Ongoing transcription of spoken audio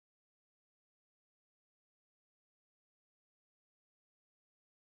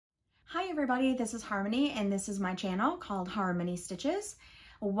Hi everybody, this is Harmony and this is my channel called Harmony Stitches.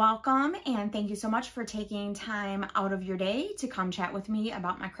 Welcome and thank you so much for taking time out of your day to come chat with me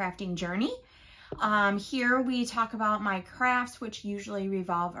about my crafting journey. Here we talk about my crafts, which usually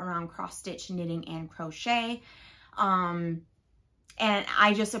revolve around cross stitch, knitting, and crochet. And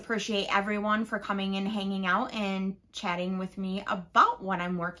I just appreciate everyone for coming and hanging out and chatting with me about what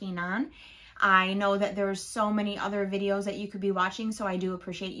I'm working on. I know that there's so many other videos that you could be watching, so I do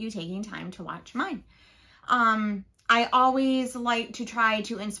appreciate you taking time to watch mine. I always like to try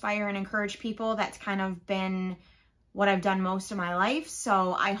to inspire and encourage people. That's kind of been what I've done most of my life.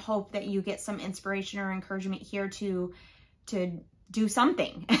 So I hope that you get some inspiration or encouragement here to do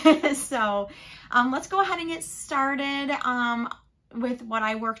something. So let's go ahead and get started with what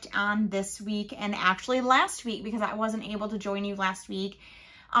I worked on this week and actually last week, because I wasn't able to join you last week.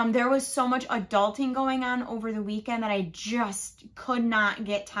 There was so much adulting going on over the weekend that I just could not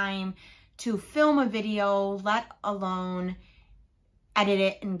get time to film a video, let alone edit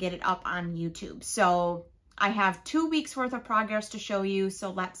it and get it up on YouTube. So I have 2 weeks worth of progress to show you,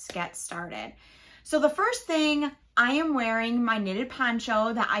 so let's get started. So the first thing, I am wearing my knitted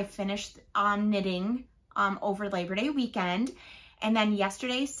poncho that I finished knitting over Labor Day weekend. And then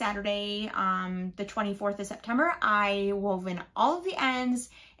yesterday, Saturday, the 24th of September, I wove in all of the ends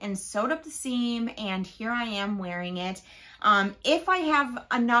and sewed up the seam, and here I am wearing it. If I have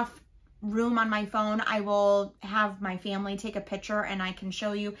enough room on my phone, I will have my family take a picture and I can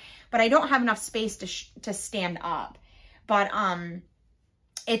show you, but I don't have enough space to stand up. But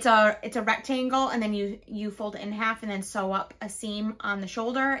it's a rectangle, and then you fold it in half and then sew up a seam on the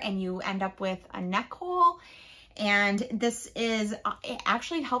shoulder, and you end up with a neck hole. And this is, it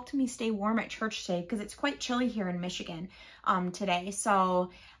actually helped me stay warm at church today because it's quite chilly here in Michigan today. So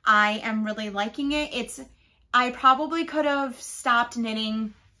I am really liking it. I probably could have stopped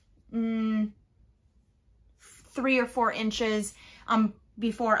knitting 3 or 4 inches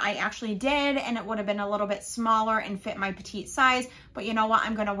before I actually did, and it would have been a little bit smaller and fit my petite size. But you know what?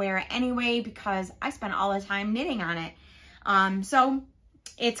 I'm going to wear it anyway because I spent all the time knitting on it. So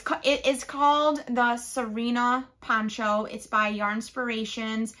it is called the Serena Poncho. It's by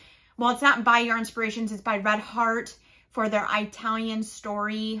Yarnspirations. Well, it's not by Yarnspirations. It's by Red Heart for their Italian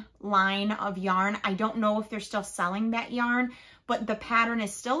story line of yarn. I don't know if they're still selling that yarn, but the pattern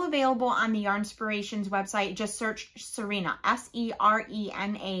is still available on the Yarnspirations website. Just search Serena,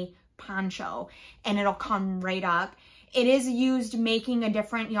 S-E-R-E-N-A poncho, and it'll come right up. It is used making a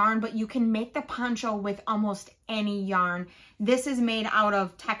different yarn, but you can make the poncho with almost any yarn. This is made out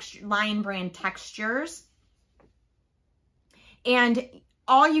of Lion Brand textures. And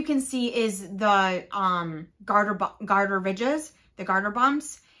all you can see is the garter ridges, the garter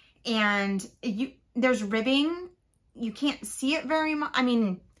bumps. And there's ribbing. You can't see it very much. I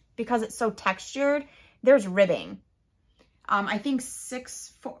mean, because it's so textured, there's ribbing. I think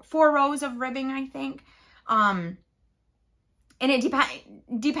 4 rows of ribbing, I think. And it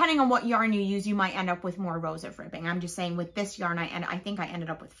depending on what yarn you use, you might end up with more rows of ribbing. I'm just saying with this yarn, I think I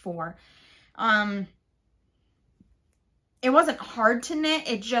ended up with 4. It wasn't hard to knit.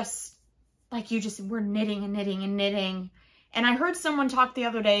 It just, like, you just were knitting and knitting and knitting. And I heard someone talk the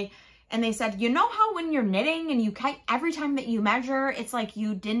other day, and they said, you know how when you're knitting and you every time that you measure, it's like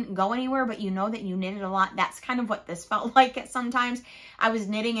you didn't go anywhere, but you know that you knitted a lot. That's kind of what this felt like at sometimes. I was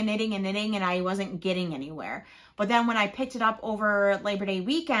knitting and knitting and knitting, and I wasn't getting anywhere. But then when I picked it up over Labor Day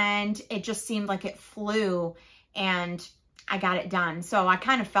weekend, it just seemed like it flew, and I got it done. So I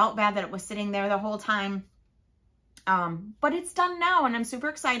kind of felt bad that it was sitting there the whole time. But it's done now, and I'm super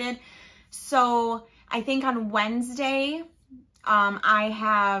excited. So I think on Wednesday, I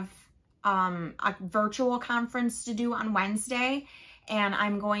have a virtual conference to do on Wednesday, and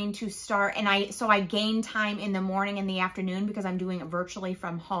I'm going to start, and so I gain time in the morning and the afternoon because I'm doing it virtually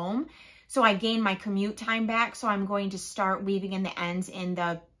from home. So I gain my commute time back. So I'm going to start weaving in the ends in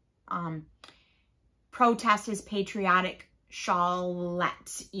the Protest is Patriotic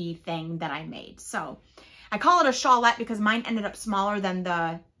shawlette-y thing that I made. So I call it a shawlette because mine ended up smaller than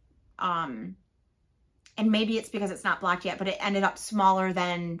the, and maybe it's because it's not blocked yet, but it ended up smaller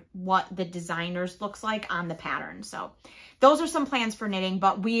than what the designers looks like on the pattern. So those are some plans for knitting,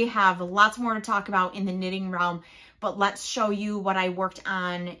 but we have lots more to talk about in the knitting realm. But let's show you what I worked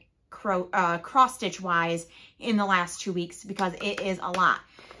on cross stitch wise in the last 2 weeks, because it is a lot.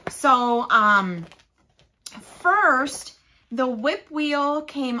 So first, the whip wheel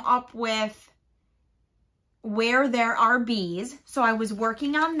came up with where there are bees. So I was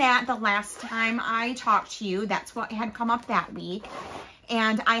working on that the last time I talked to you. That's what had come up that week.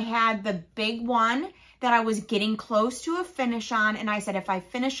 And I had the big one that I was getting close to a finish on, and I said, if I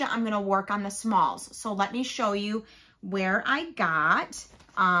finish it, I'm going to work on the smalls. So let me show you where I got.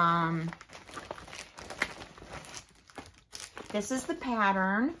 This is the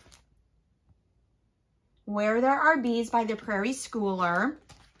pattern, Where There Are Bees by the Prairie Schooler.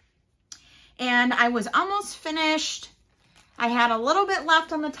 And I was almost finished. I had a little bit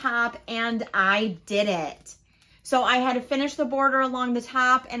left on the top, and I did it. So I had to finish the border along the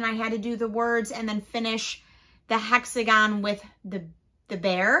top, and I had to do the words and then finish the hexagon with the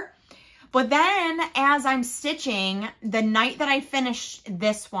bear. But then as I'm stitching, the night that I finished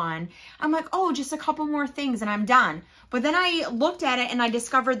this one, I'm like, oh, just a couple more things and I'm done. But then I looked at it and I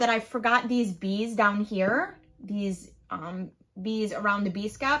discovered that I forgot these bees down here, these bees around the bee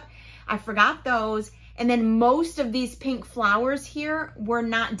scap. I forgot those. And then most of these pink flowers here were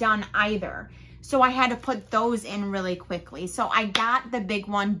not done either. So I had to put those in really quickly. So I got the big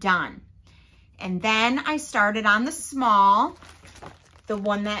one done. And then I started on the small, the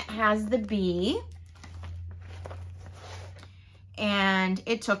one that has the bee. And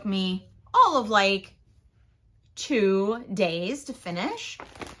it took me all of like 2 days to finish.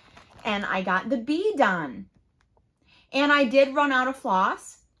 And I got the bee done. And I did run out of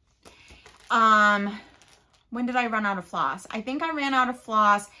floss. When did I run out of floss? I think I ran out of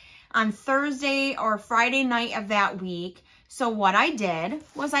floss on Thursday or Friday night of that week. So what I did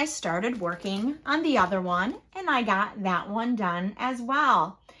was I started working on the other one, and I got that one done as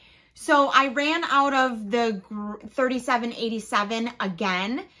well. So I ran out of the 3787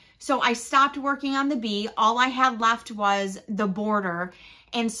 again. So I stopped working on the bee. All I had left was the border.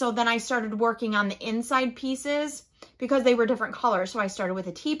 And so then I started working on the inside pieces because they were different colors. So I started with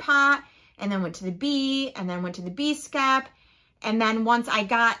a teapot and then went to the bee and then went to the bee scap. And then once I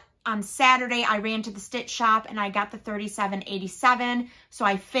got on Saturday, I ran to the stitch shop and I got the 3787. So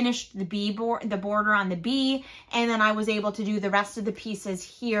I finished the bee the border on the bee, and then I was able to do the rest of the pieces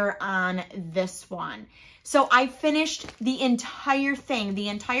here on this one. So I finished the entire thing. The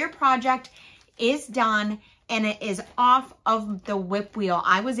entire project is done and it is off of the whip wheel.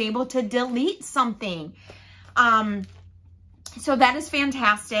 I was able to delete something. So that is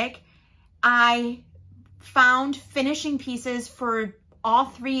fantastic. I found finishing pieces for all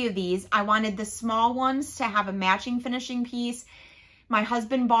 3 of these. I wanted the small ones to have a matching finishing piece. My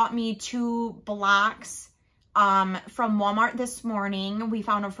husband bought me 2 blocks from Walmart this morning. We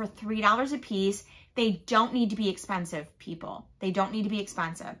found them for $3 a piece. They don't need to be expensive, people. They don't need to be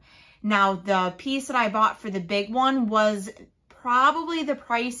expensive. Now, the piece that I bought for the big one was probably the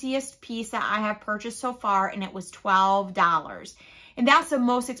priciest piece that I have purchased so far, and it was $12. And that's the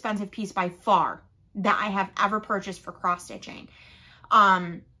most expensive piece by far that I have ever purchased for cross-stitching.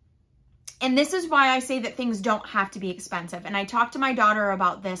 And this is why I say that things don't have to be expensive. And I talked to my daughter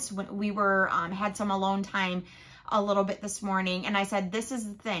about this when we were, had some alone time a little bit this morning. And I said, this is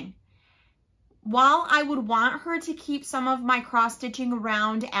the thing. While I would want her to keep some of my cross stitching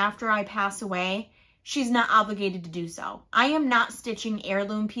around after I pass away, she's not obligated to do so. I am not stitching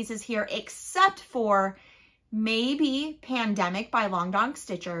heirloom pieces here except for maybe Pandemic by Long Dog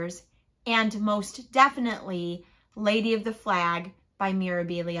Stitchers and most definitely Lady of the Flag by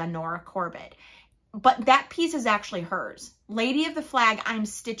Mirabilia Nora Corbett. But that piece is actually hers. Lady of the Flag, I'm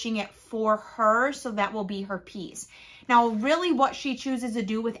stitching it for her, so that will be her piece. Now, really what she chooses to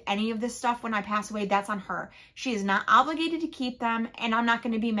do with any of this stuff when I pass away, that's on her. She is not obligated to keep them, and I'm not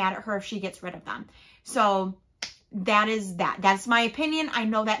going to be mad at her if she gets rid of them. So that is that. That's my opinion. I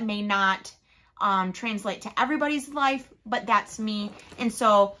know that may not translate to everybody's life, but that's me. And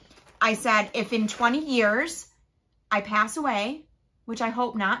so I said, if in 20 years I pass away, which I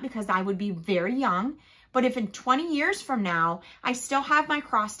hope not because I would be very young, but if in 20 years from now, I still have my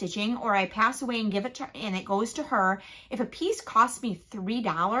cross stitching or I pass away and give it to and it goes to her, if a piece costs me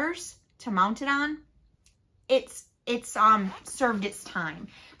 $3 to mount it on, it's served its time.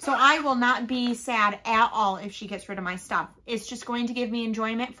 So I will not be sad at all if she gets rid of my stuff. It's just going to give me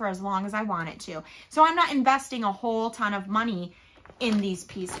enjoyment for as long as I want it to. So I'm not investing a whole ton of money in these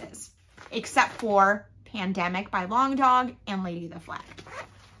pieces, except for Pandemic by Long Dog and Lady of the Flag.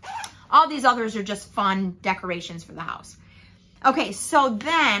 All these others are just fun decorations for the house. Okay, so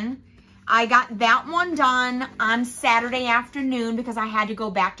then I got that one done on Saturday afternoon because I had to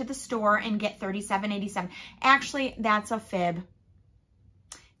go back to the store and get 3787. Actually, that's a fib.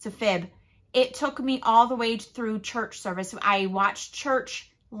 It's a fib. It took me all the way through church service. I watched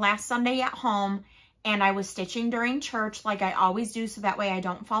church last Sunday at home, and I was stitching during church like I always do, so that way I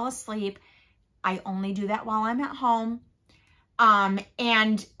don't fall asleep. I only do that while I'm at home.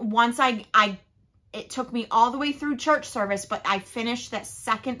 And once it took me all the way through church service, but I finished that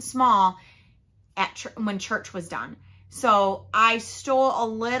second small when church was done. So I stole a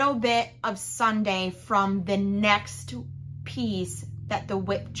little bit of Sunday from the next piece that the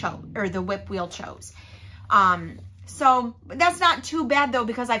whip wheel chose. So that's not too bad though,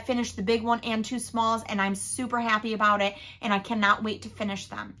 because I finished the big one and 2 smalls, and I'm super happy about it, and I cannot wait to finish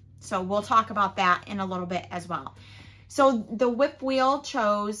them. So we'll talk about that in a little bit as well. So the whip wheel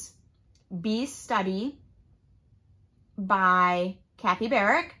chose Bee Study by Kathy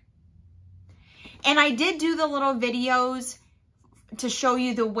Barrick. And I did do the little videos to show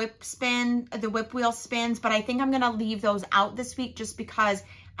you the whip wheel spins, but I think I'm going to leave those out this week just because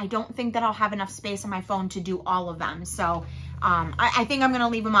I don't think that I'll have enough space on my phone to do all of them. So I think I'm going to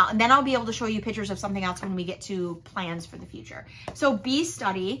leave them out, and then I'll be able to show you pictures of something else when we get to plans for the future. So Bee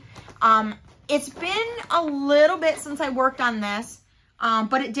Study, it's been a little bit since I worked on this,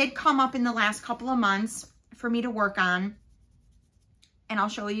 but it did come up in the last couple of months for me to work on, and I'll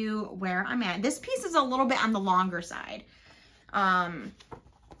show you where I'm at. This piece is a little bit on the longer side.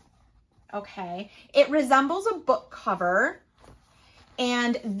 Okay, it resembles a book cover,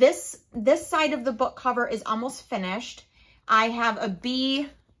 and this side of the book cover is almost finished. I have a bee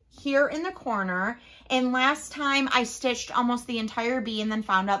here in the corner, and last time I stitched almost the entire bee and then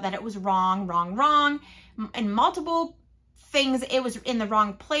found out that it was wrong, and multiple things, it was in the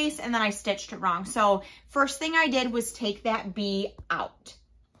wrong place, and then I stitched it wrong. So first thing I did was take that bee out.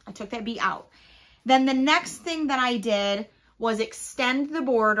 I took that bee out. Then the next thing that I did was extend the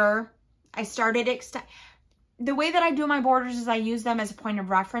border. I started the way that I do my borders is I use them as a point of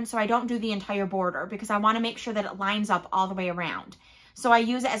reference, so I don't do the entire border because I want to make sure that it lines up all the way around. So I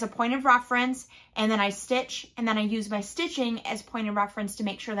use it as a point of reference, and then I stitch, and then I use my stitching as point of reference to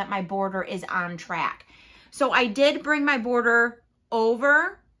make sure that my border is on track. So I did bring my border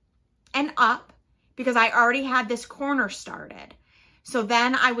over and up because I already had this corner started. So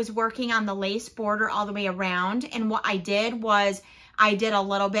then I was working on the lace border all the way around, and what I did was I did a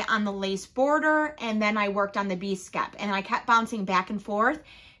little bit on the lace border, and then I worked on the bee skep, and I kept bouncing back and forth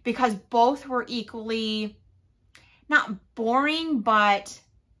because both were equally, not boring, but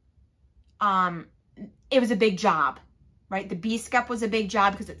it was a big job, right? The bee skep was a big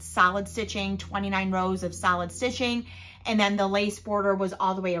job because it's solid stitching, 29 rows of solid stitching, and then the lace border was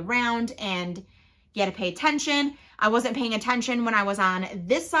all the way around, and you had to pay attention. I wasn't paying attention when I was on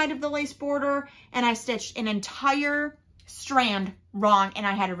this side of the lace border, and I stitched an entire strand wrong, and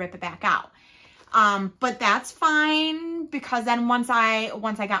I had to rip it back out. But that's fine because then once I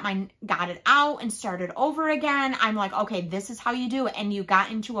got it out and started over again, I'm like, okay, this is how you do it. And you got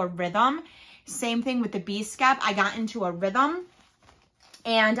into a rhythm. Same thing with the bee skep. I got into a rhythm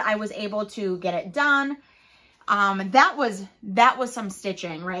and I was able to get it done. That was some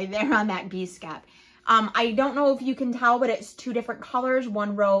stitching right there on that bee skep. I don't know if you can tell, but it's 2 different colors,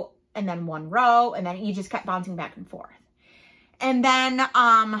 1 row and then 1 row, and then you just kept bouncing back and forth. And then,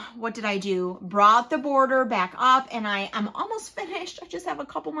 what did I do? Brought the border back up, and I am almost finished. I just have a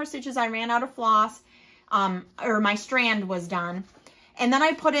couple more stitches. I ran out of floss, or my strand was done. And then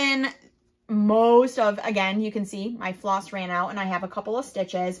I put in most of, again, you can see my floss ran out, and I have a couple of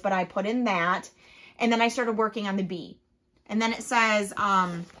stitches, but I put in that. And then I started working on the bee. And then it says,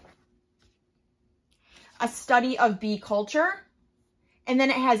 a study of bee culture. And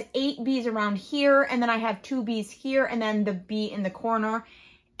then it has 8 bees around here, and then I have 2 bees here, and then the bee in the corner,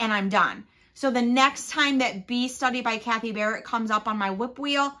 and I'm done. So the next time that Bee Study by Kathy Barrick comes up on my whip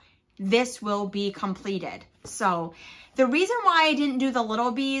wheel, this will be completed. So the reason why I didn't do the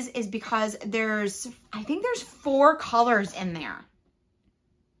little bees is because I think there's 4 colors in there.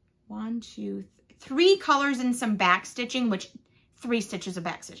 1, 2, 3 colors and some back stitching, which 3 stitches of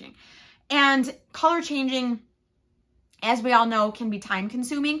back stitching. And color changing, as we all know, can be time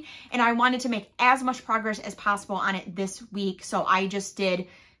consuming, and I wanted to make as much progress as possible on it this week. So I just did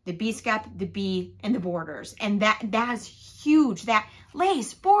the bee skep, the bee, and the borders. And that is huge. That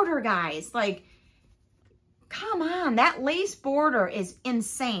lace border, guys, like, come on, that lace border is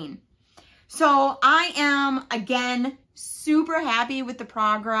insane. So I am, again, super happy with the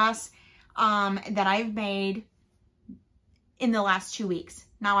progress that I've made in the last 2 weeks.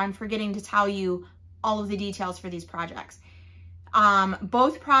 Now I'm forgetting to tell you all of the details for these projects.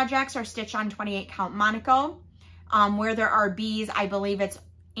 Both projects are stitched on 28 count Monaco. Where there are bees, I believe it's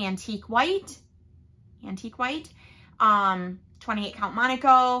antique white, 28 count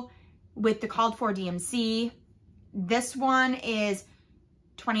Monaco with the called for DMC. This one is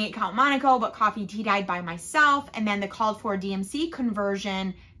 28 count Monaco, but coffee tea dyed by myself. And then the called for DMC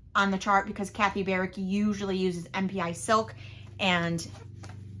conversion on the chart because Kathy Barrick usually uses MPI silk, and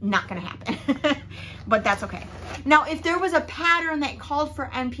not gonna happen. but that's okay. Now, if there was a pattern that called for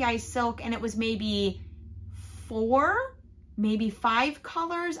NPI silk and it was maybe 4, maybe 5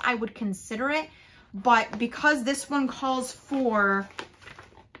 colors, I would consider it. But because this one calls for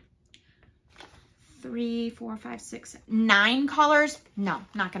 3, 4, 5, 6, 9 colors, no,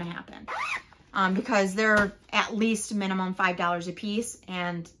 not gonna happen. Because they're at least minimum $5 a piece.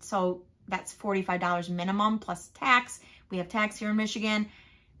 And so that's $45 minimum plus tax. We have tax here in Michigan.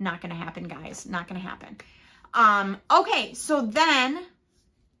 Not gonna happen, guys, not gonna happen. Okay, so then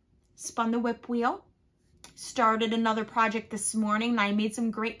spun the whip wheel, started another project this morning, and I made some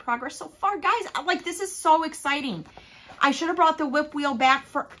great progress so far, guys. Like, this is so exciting. I should have brought the whip wheel back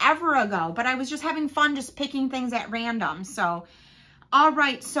forever ago, but I was just having fun just picking things at random. So, all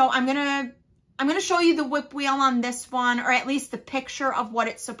right, so I'm gonna show you the whip wheel on this one, or at least the picture of what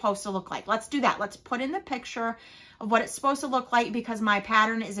it's supposed to look like. Let's do that. Let's put in the picture of what it's supposed to look like, because my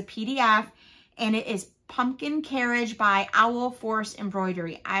pattern is a PDF, and it is Pumpkin Carriage by Owl Force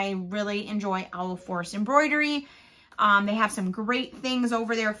Embroidery. I really enjoy Owl Force Embroidery. They have some great things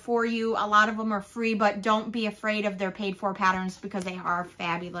over there for you. A lot of them are free, but don't be afraid of their paid for patterns, because they are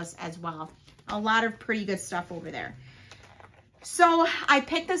fabulous as well. A lot of pretty good stuff over there. So I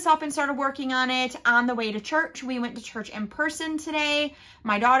picked this up and started working on it on the way to church. We went to church in person today.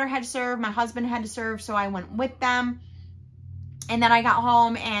 My daughter had to serve, my husband had to serve, so I went with them. And then I got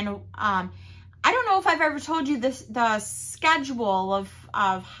home, and I don't know if I've ever told you this, the schedule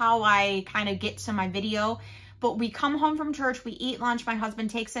of how I kind of get to my video, but we come home from church, we eat lunch, my husband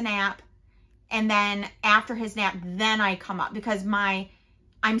takes a nap, and then after his nap, then I come up, because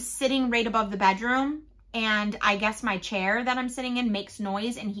I'm sitting right above the bedroom, and I guess my chair that I'm sitting in makes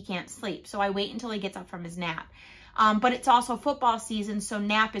noise and he can't sleep. So I wait until he gets up from his nap. But it's also football season, so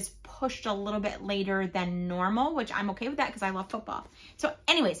nap is pushed a little bit later than normal, which I'm okay with that because I love football. So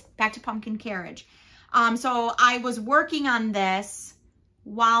anyways, back to Pumpkin Carriage. So I was working on this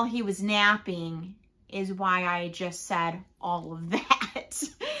while he was napping, is why I just said all of that.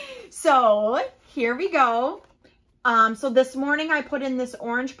 So here we go. So this morning I put in this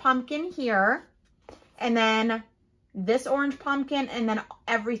orange pumpkin here, and then this orange pumpkin, and then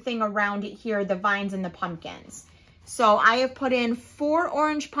everything around it here, the vines and the pumpkins. So I have put in 4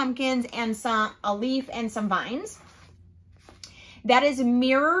 orange pumpkins and a leaf and some vines. That is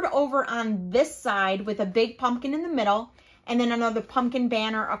mirrored over on this side with a big pumpkin in the middle, and then another pumpkin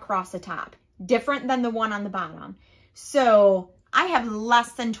banner across the top, different than the one on the bottom. So I have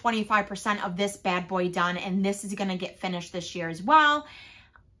less than 25% of this bad boy done, and this is gonna get finished this year as well.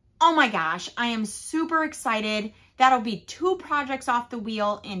 Oh my gosh, I am super excited. That'll be 2 projects off the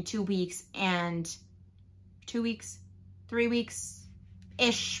wheel in 2 weeks, and 2 weeks, 3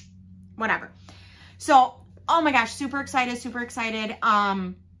 weeks-ish, whatever. So, oh my gosh, super excited, super excited.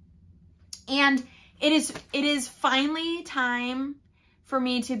 And it is finally time for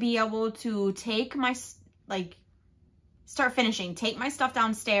me to be able to take my, start finishing, take my stuff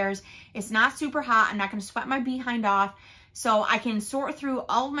downstairs. It's not super hot. I'm not going to sweat my behind off. So I can sort through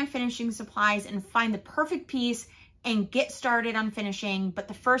all of my finishing supplies and find the perfect piece and get started on finishing. But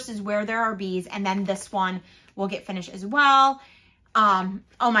the first is where there are bees, and then this one will get finished as well. Oh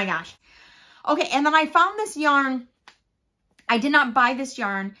my gosh. Okay, and then I found this yarn. I did not buy this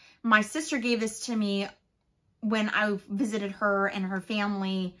yarn. My sister gave this to me when I visited her and her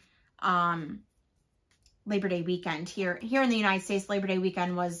family Labor Day weekend here in the United States. Labor Day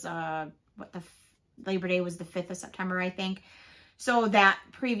weekend was Labor Day was the 5th of September, I think. So that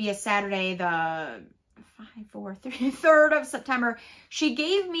previous Saturday, the 3rd of September, she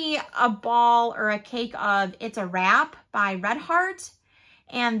gave me a ball or a cake of It's a Wrap by Red Heart.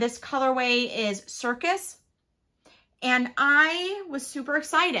 And this colorway is Circus. And I was super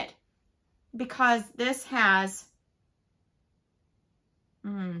excited because this has,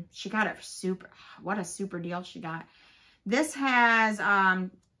 she got it super, what a super deal she got. This has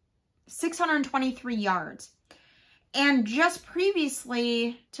 623 yards. And just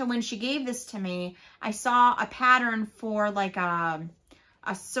previously to when she gave this to me, I saw a pattern for like a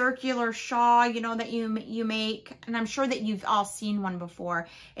circular shawl, you know, that you make. And I'm sure that you've all seen one before.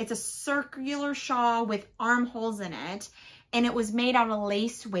 It's a circular shawl with armholes in it. And it was made out of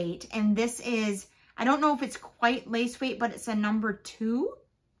lace weight. And this is, I don't know if it's quite lace weight, but it's a number 2.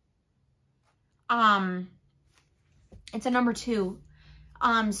 It's a number 2.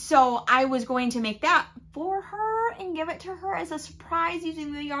 So I was going to make that for her and give it to her as a surprise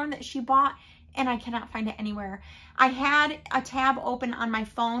using the yarn that she bought, and I cannot find it anywhere. I had a tab open on my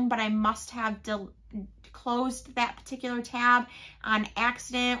phone, but I must have closed that particular tab on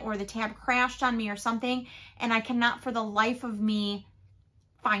accident, or the tab crashed on me or something, and I cannot for the life of me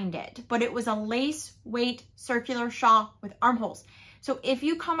find it, but it was a lace weight circular shawl with armholes. So if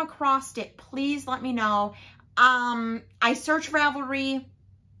you come across it, please let me know. I searched Ravelry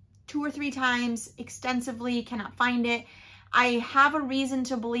 2 or 3 times extensively, cannot find it. I have a reason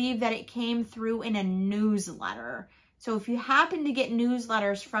to believe that it came through in a newsletter. So if you happen to get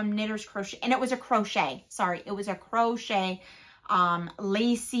newsletters from Knitters Crochet, and it was a crochet, sorry, it was a crochet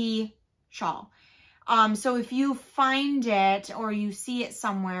lacy shawl. So if you find it or you see it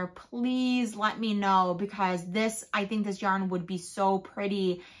somewhere, please let me know, because this, I think this yarn would be so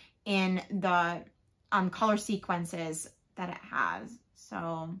pretty in the color sequences that it has.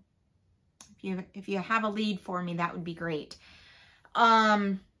 So if you have a lead for me, that would be great.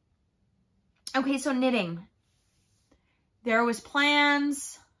 Okay, so knitting. There was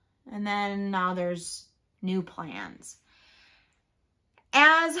plans, and then now there's new plans.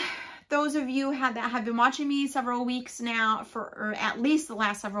 As those of you that have been watching me several weeks now, or at least the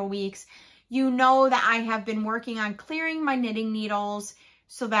last several weeks, you know that I have been working on clearing my knitting needles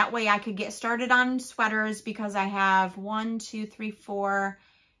so that way I could get started on sweaters, because I have 4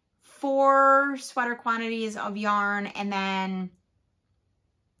 sweater quantities of yarn, and then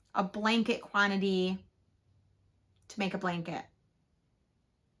a blanket quantity to make a blanket,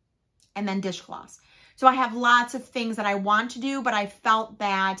 and then dishcloths. So I have lots of things that I want to do, but I felt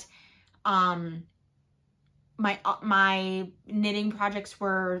that my knitting projects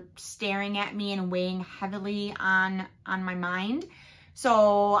were staring at me and weighing heavily on my mind.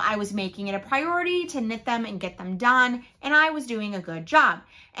 So I was making it a priority to knit them and get them done, and I was doing a good job.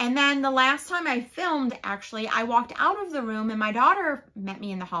 And then the last time I filmed, actually, I walked out of the room and my daughter met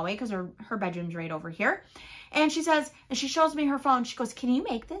me in the hallway, because her bedroom's right over here. And she says, and she shows me her phone. She goes, "Can you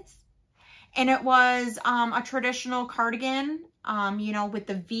make this?" And it was a traditional cardigan, you know, with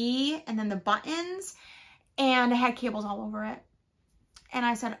the V and then the buttons, and it had cables all over it. And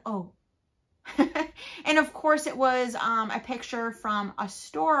I said, "Oh." And of course it was a picture from a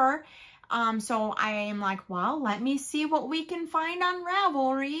store. So I am like, well, let me see what we can find on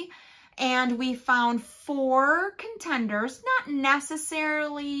Ravelry. And we found 4 contenders, not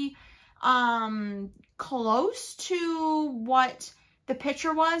necessarily close to what the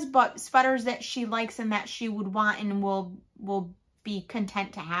picture was, but sweaters that she likes and that she would want and will be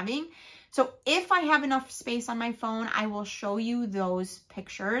content to having. So if I have enough space on my phone, I will show you those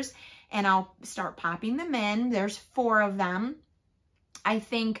pictures and I'll start popping them in. There's 4 of them. I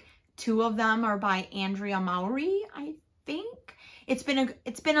think 2 of them are by Andrea Mowry, I think. It's been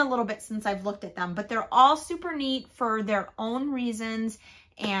a little bit since I've looked at them, but they're all super neat for their own reasons.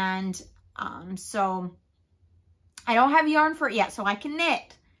 And so I don't have yarn for it yet, so I can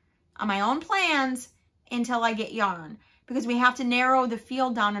knit on my own plans until I get yarn, because we have to narrow the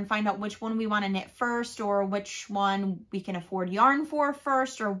field down and find out which one we want to knit first, or which one we can afford yarn for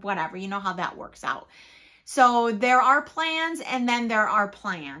first, or whatever. You know how that works out. So there are plans, and then there are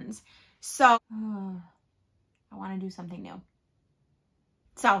plans. So I want to do something new.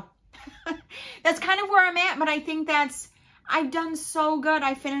 So that's kind of where I'm at, but I think I've done so good.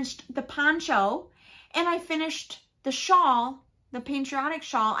 I finished the poncho and I finished the shawl, the patriotic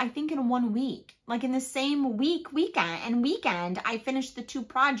shawl, I think in 1 week. Like in the same weekend, I finished the 2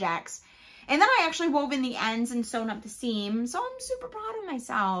 projects. And then I actually wove in the ends and sewn up the seam. So I'm super proud of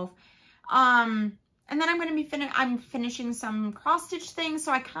myself. And then I'm going to be finishing some cross stitch things.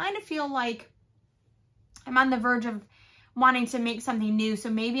 So I kind of feel like I'm on the verge of wanting to make something new. So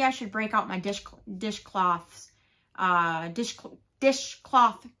maybe I should break out my dishcloth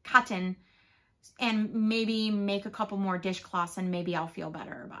cotton and maybe make a couple more dishcloths, and maybe I'll feel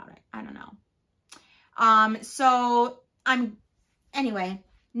better about it. I don't know. So anyway,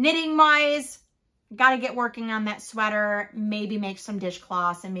 knitting wise, got to get working on that sweater, maybe make some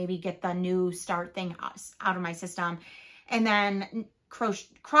dishcloths, and maybe get the new start thing out of my system. And then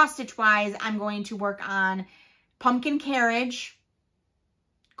cross stitch wise, I'm going to work on pumpkin carriage.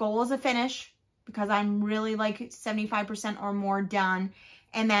 Goal is a finish, because I'm really like 75% or more done.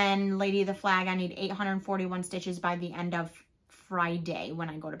 And then Lady of the Flag, I need 841 stitches by the end of Friday when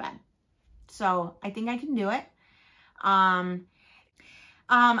I go to bed. So I think I can do it. I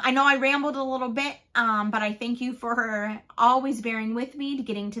know I rambled a little bit, but I thank you for always bearing with me to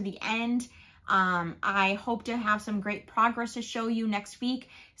getting to the end. I hope to have some great progress to show you next week,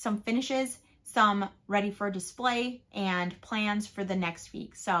 some finishes, some ready for display, and plans for the next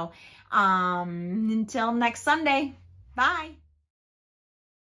week. So until next Sunday, bye.